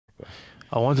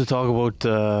I wanted to talk about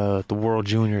the World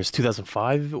Juniors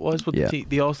 2005. It was with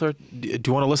the All-Star. Do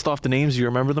you want to list off the names? Do you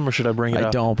remember them, or should I bring it up?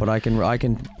 I don't, but I can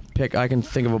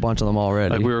think of a bunch of them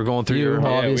already. Like we were going through your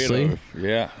obviously.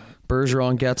 Yeah.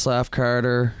 Bergeron, Getzlaf,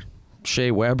 Carter,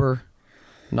 Shea Weber,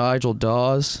 Nigel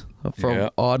Dawes.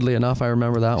 Oddly enough, I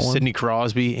remember that one. Sidney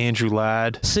Crosby, Andrew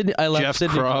Ladd, I left Jeff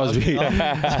Sidney Crosby,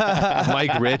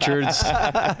 Mike Richards.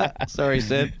 Sorry,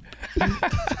 Sid.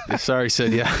 Sorry,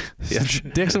 Sid. Yeah.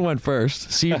 Dixon went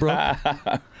first. Seabrook.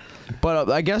 But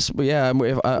I guess,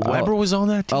 if Weber was on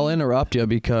that team? I'll interrupt you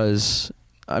because,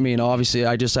 I mean, obviously,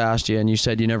 I just asked you, and you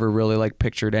said you never really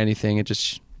pictured anything.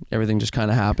 Everything just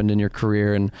kind of happened in your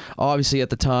career, and obviously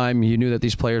at the time you knew that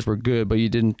these players were good, but you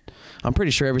didn't. I'm pretty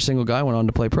sure every single guy went on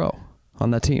to play pro on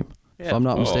that team, if I'm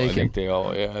not mistaken. I think they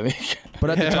all. Yeah, I think.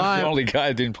 But at the time, the only guy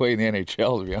that didn't play in the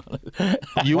NHL, to be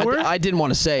honest. You were? I didn't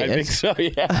want to say it. I think so.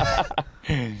 Yeah.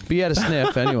 But you had a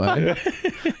sniff anyway.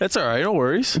 That's all right. No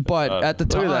worries. But at the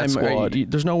time,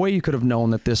 there's no way you could have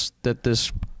known that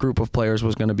this group of players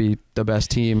was going to be the best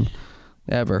team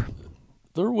ever.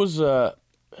 There was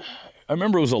I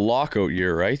remember it was a lockout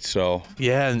year, right? So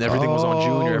yeah, and everything was on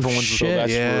junior. Everyone's shit.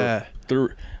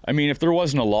 I mean, if there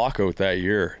wasn't a lockout that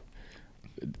year,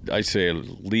 I'd say at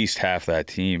least half that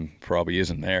team probably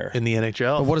isn't there in the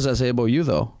NHL. But what does that say about you,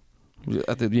 though?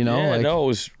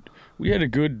 No, we had a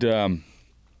good. It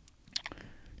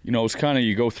was kind of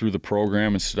you go through the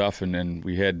program and stuff, and then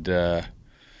we had.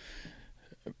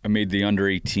 I made the under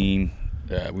 18.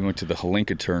 We went to the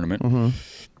Hlinka tournament. Mm-hmm.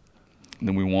 And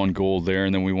then we won gold there,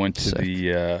 and then we went to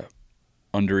the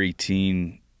under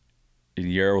 18 in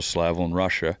Yaroslavl in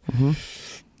Russia. Mm-hmm.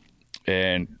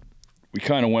 And we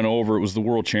kind of went over. It was the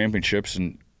World Championships,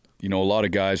 and a lot of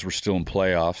guys were still in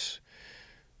playoffs,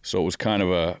 so it was kind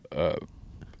of a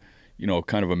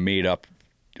made up.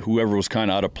 Whoever was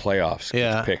kind of out of playoffs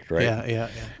gets picked, right? Yeah.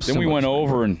 Then we went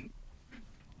over, and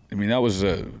I mean that was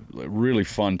a really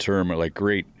fun tournament,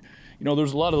 great.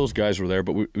 There's a lot of those guys were there,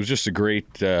 but it was just a great.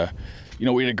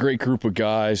 We had a great group of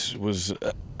guys. It was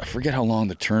I forget how long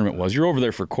the tournament was. You're over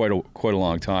there for quite a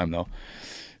long time though.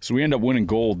 So we ended up winning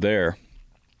gold there,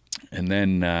 and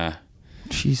then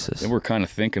Jesus. Then we're kind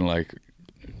of thinking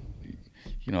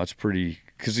it's pretty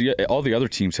because all the other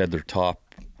teams had their top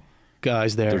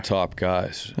guys there. Their top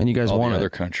guys, and you guys won all the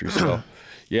other countries. So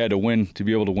yeah, to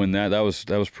be able to win that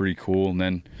was pretty cool. And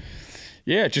then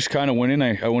it just kind of went in.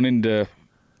 I went into.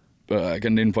 I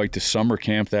got an invite to summer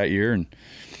camp that year and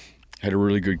had a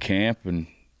really good camp and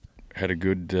had a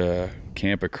good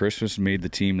camp at Christmas and made the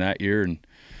team that year. And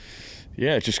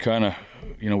it just kind of,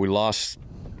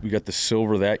 we got the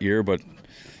silver that year, but,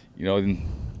 you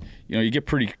get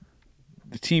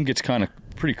the team gets kind of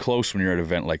pretty close when you're at an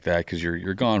event like that because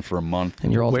you're gone for a month.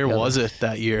 And you're all Where together. was it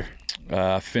that year?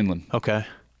 Finland. Okay.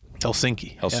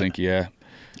 Helsinki, yeah.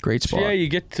 Great spot. So, you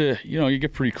get to, you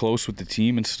get pretty close with the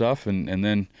team and stuff, and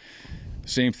then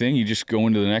same thing. You just go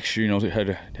into the next year.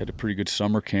 Had a pretty good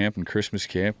summer camp and Christmas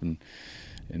camp,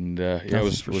 and I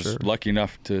was lucky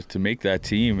enough to make that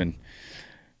team.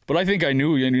 But I think I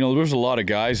knew. There was a lot of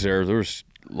guys there. There was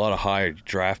a lot of high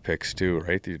draft picks too,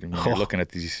 right? You're looking at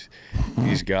these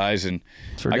guys, and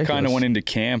I kind of went into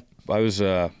camp. I was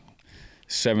a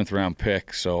 7th round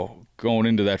pick, so going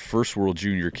into that first World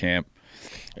Junior camp.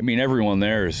 I mean, everyone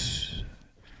there is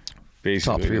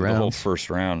basically top 3 the rounds. whole first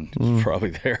round is probably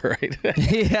there, right?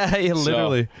 yeah,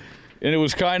 literally. And it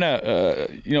was kind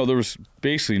of, there was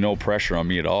basically no pressure on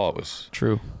me at all. It was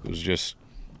true. It was just,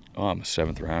 I'm a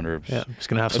 7th rounder. Just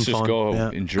gonna have some fun. Let's just go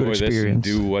enjoy this and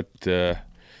do what,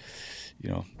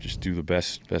 just do the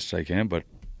best I can. But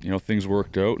things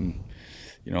worked out, and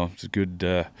it's a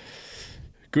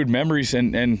good memories.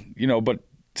 And but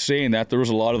saying that, there was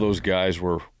a lot of those guys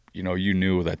where. You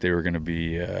knew that they were going to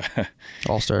be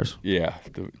all-stars. Yeah,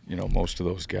 most of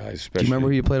those guys. Especially. Do you remember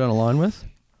who you played on a line with?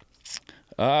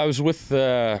 I was with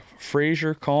Colin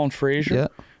Fraser,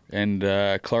 and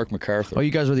Clark MacArthur. Oh,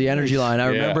 you guys were the energy line. I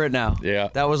remember it now. Yeah,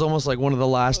 that was almost like one of the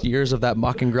last years of that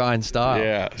muck and grind style.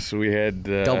 Yeah, so we had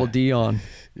Double D on.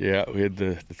 Yeah, we had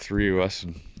the 3 of us,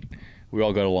 and we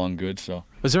all got along good. So,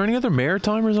 was there any other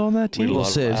Maritimers on that team? Little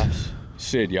Sid.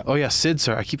 Sid, yeah. Oh, yeah, Sid,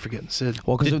 sorry. I keep forgetting Sid.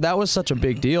 Well, because that was such a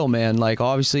big deal, man.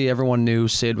 Obviously, everyone knew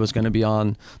Sid was going to be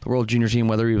on the World Junior team,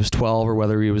 whether he was 12 or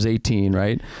whether he was 18,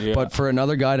 right? Yeah. But for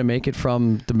another guy to make it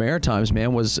from the Maritimes,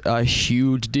 man, was a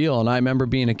huge deal. And I remember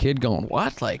being a kid going,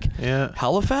 what?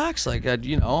 Halifax?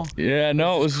 Yeah,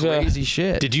 no, it was crazy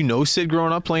shit. Did you know Sid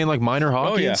growing up playing minor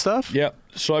hockey and stuff? Yeah.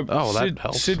 So that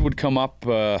helps. Sid would come up.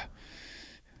 I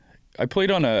played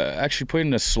in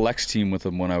a selects team with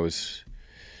him when I was...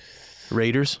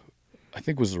 Raiders? I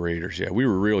think it was the Raiders, yeah. We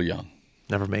were real young.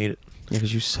 Never made it.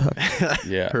 Because you suck.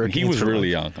 Yeah, he was really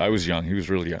young. I was young. He was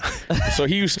really young. So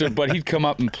he used to, but he'd come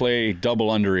up and play double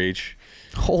underage.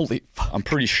 Holy fuck. I'm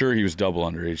pretty sure he was double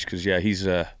underage because, yeah, he's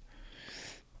an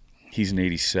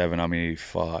 87. I'm an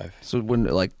 85. So when,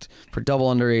 like, for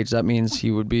double underage, that means he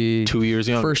would be 2 years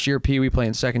younger. First year Pee Wee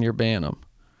playing second year Bantam.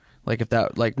 Like if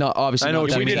that, like, not obviously. I know not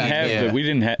what that you mean. exact- We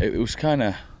didn't have. It was kind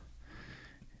of.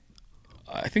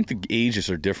 I think the ages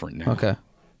are different now. Okay.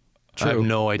 I have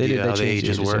no idea how the changed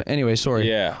ages were. Anyway, sorry.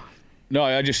 Yeah.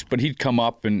 No, but he'd come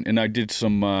up and I did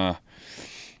some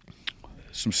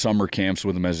summer camps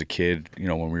with him as a kid,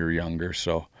 when we were younger.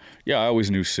 So, yeah, I always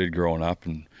knew Sid growing up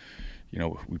and,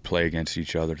 we play against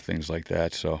each other, things like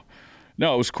that. So,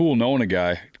 no, it was cool knowing a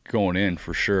guy going in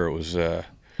for sure. It was,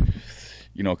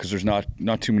 because there's not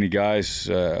too many guys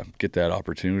get that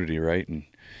opportunity, right? And,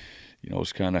 it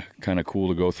was kind of cool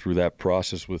to go through that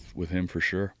process with him for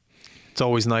sure. It's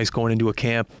always nice going into a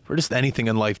camp or just anything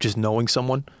in life, just knowing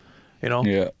someone,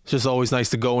 Yeah. It's just always nice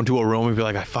to go into a room and be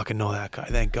like, I fucking know that guy.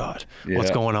 Thank God. Yeah. What's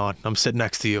going on? I'm sitting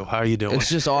next to you. How are you doing? It's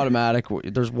just automatic.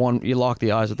 There's one, you lock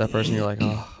the eyes with that person. You're like,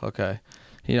 oh, okay.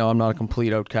 I'm not a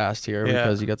complete outcast here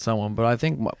because you got someone. But I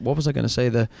think, what was I going to say?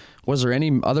 Was there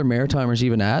any other Maritimers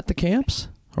even at the camps?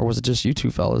 Or was it just you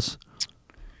two fellas?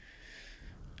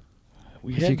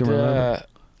 We had,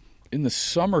 in the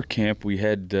summer camp, we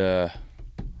had...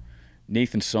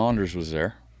 Nathan Saunders was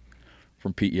there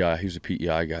from PEI. He was a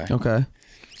PEI guy. Okay.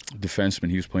 Defenseman.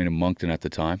 He was playing in Moncton at the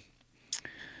time.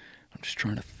 I'm just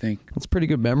trying to think. That's a pretty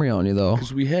good memory on you, though.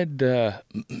 Because we had,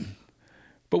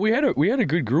 but we had a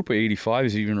good group of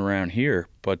 85s even around here.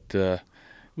 But it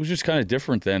was just kind of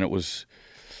different then. It was,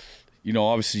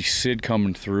 obviously Sid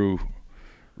coming through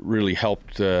really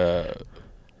helped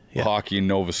hockey in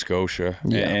Nova Scotia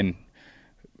and.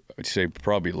 I'd say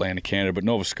probably Atlantic Canada, but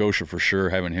Nova Scotia for sure,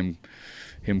 having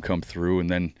him come through. And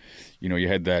then, you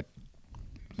had that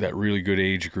really good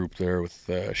age group there with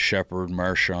Shepard,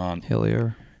 Marchand,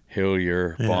 Hillier,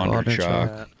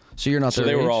 Bondarchuk. So you're not. So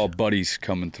they were all buddies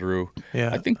coming through.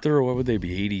 Yeah. I think what would they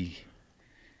be? 80.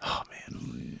 Oh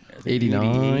man.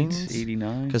 89.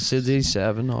 89. Because Sid's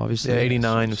 87, obviously. Yeah,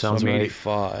 89 sounds right.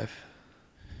 85.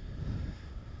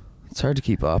 It's hard to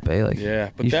keep up, eh? Like. Yeah,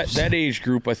 but that age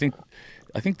group, I think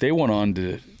they went on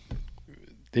to.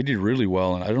 They did really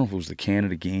well, and I don't know if it was the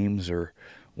Canada Games or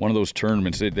one of those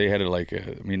tournaments. They had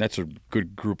that's a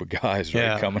good group of guys,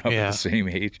 right? Coming up at the same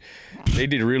age. They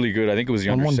did really good. I think it was the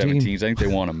under 17s. I think they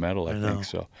won a medal. I think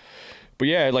so. But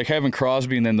yeah, like having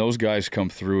Crosby and then those guys come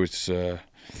through, it's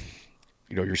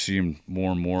you're seeing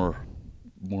more and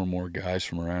more guys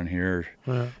from around here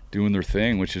doing their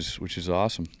thing, which is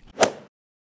awesome.